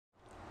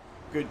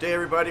Good day,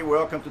 everybody.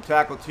 Welcome to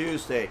Tackle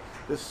Tuesday.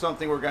 This is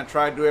something we're going to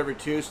try to do every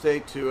Tuesday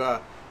to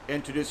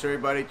introduce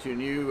everybody to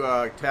new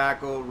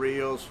tackle,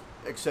 reels,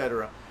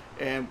 etc.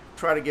 and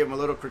try to give them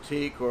a little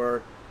critique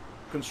or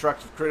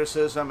constructive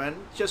criticism and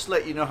just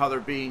let you know how they're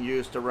being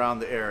used around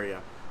the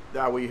area.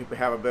 That way you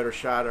have a better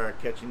shot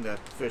at catching the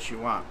fish you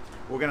want.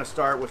 We're going to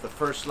start with the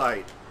first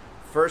light.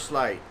 First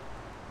light.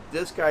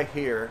 This guy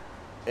here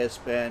has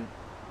been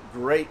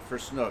great for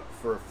snook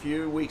for a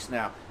few weeks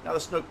now. Now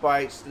the snook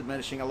bite's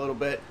diminishing a little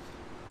bit.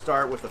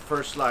 Start with the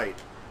first light.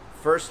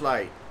 First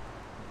light.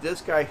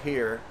 This guy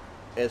here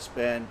has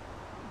been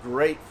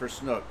great for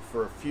snook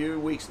for a few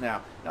weeks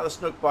now. Now the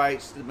snook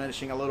bite's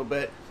diminishing a little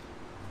bit,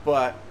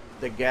 but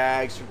the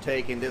gags are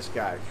taking this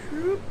guy.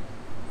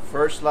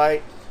 First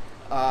light.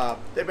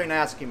 They've been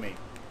asking me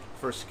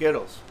for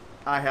skittles.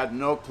 I had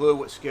no clue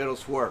what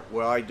skittles were.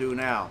 Well, I do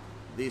now.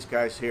 These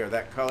guys here,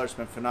 that color's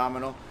been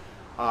phenomenal.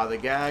 The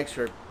gags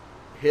are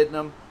hitting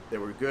them. They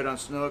were good on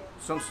snook.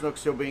 Some snook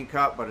still being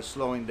caught, but it's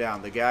slowing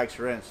down. The gags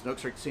are in.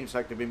 Snooks seems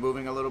like to be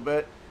moving a little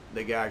bit.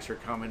 The gags are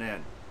coming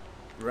in.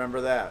 Remember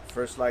that.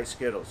 First light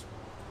skittles.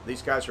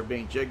 These guys are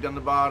being jigged on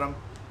the bottom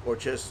or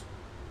just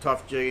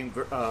tough jigging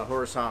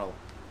horizontal.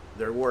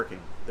 They're working.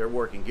 They're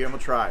working. Give them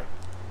a try.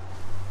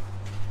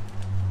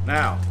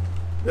 Now,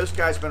 this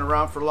guy's been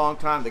around for a long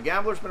time. The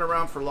Gambler's been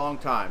around for a long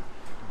time.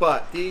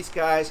 But these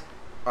guys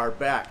are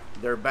back.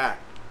 They're back.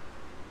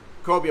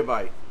 Cobia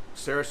bite.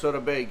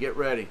 Sarasota Bay, get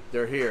ready.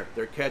 They're here.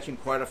 They're catching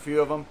quite a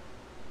few of them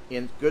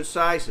in good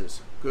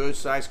sizes. Good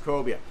size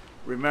cobia.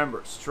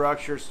 Remember,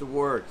 structure's the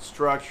word.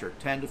 Structure.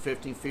 10 to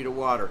 15 feet of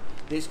water.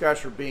 These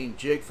guys are being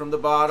jigged from the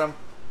bottom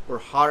or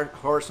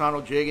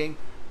horizontal jigging,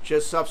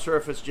 just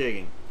subsurface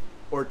jigging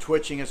or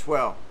twitching as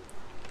well.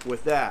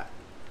 With that,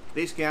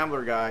 these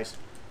Gambler guys,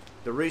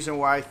 the reason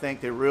why I think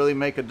they really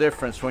make a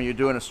difference when you're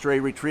doing a stray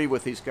retrieve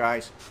with these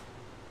guys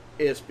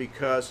is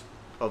because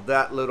of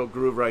that little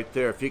groove right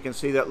there. If you can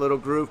see that little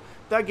groove,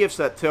 that gives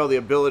that tail the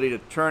ability to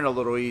turn a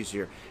little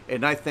easier.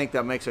 And I think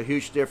that makes a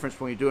huge difference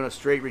when you're doing a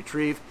straight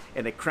retrieve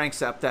and it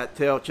cranks up that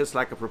tail just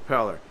like a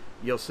propeller.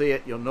 You'll see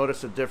it. You'll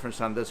notice a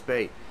difference on this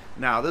bait.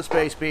 Now, this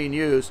bait's being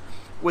used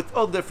with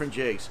all different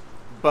jigs,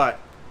 but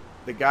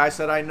the guys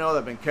that I know that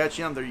have been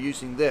catching them, they're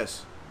using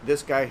this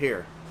guy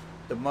here,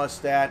 the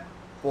Mustad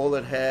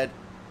bullet head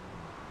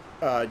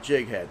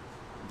jig head.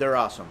 They're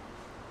awesome.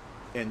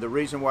 And the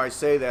reason why I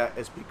say that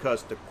is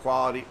because the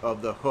quality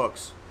of the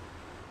hooks.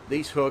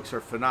 These hooks are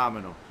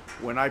phenomenal.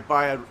 When I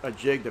buy a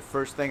jig, the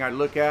first thing I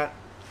look at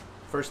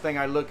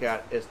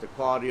is the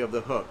quality of the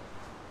hook.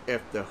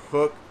 If the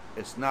hook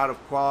is not of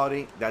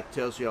quality, that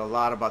tells you a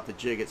lot about the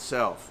jig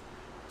itself.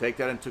 Take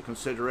that into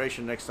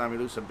consideration next time you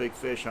lose a big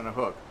fish on a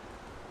hook.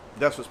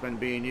 That's what's been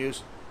being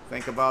used.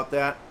 Think about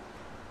that.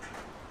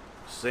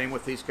 Same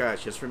with these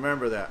guys. Just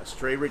remember that. A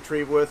stray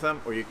retrieve with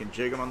them, or you can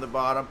jig them on the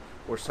bottom,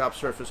 or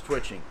subsurface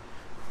twitching.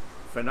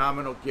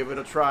 Phenomenal. Give it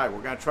a try.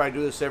 We're going to try to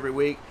do this every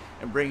week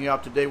and bring you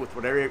up to date with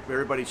what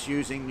everybody's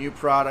using, new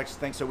products,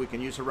 things that we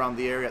can use around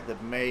the area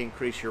that may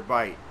increase your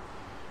bite.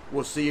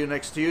 We'll see you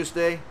next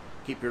Tuesday.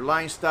 Keep your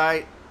lines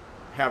tight.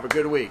 Have a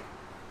good week.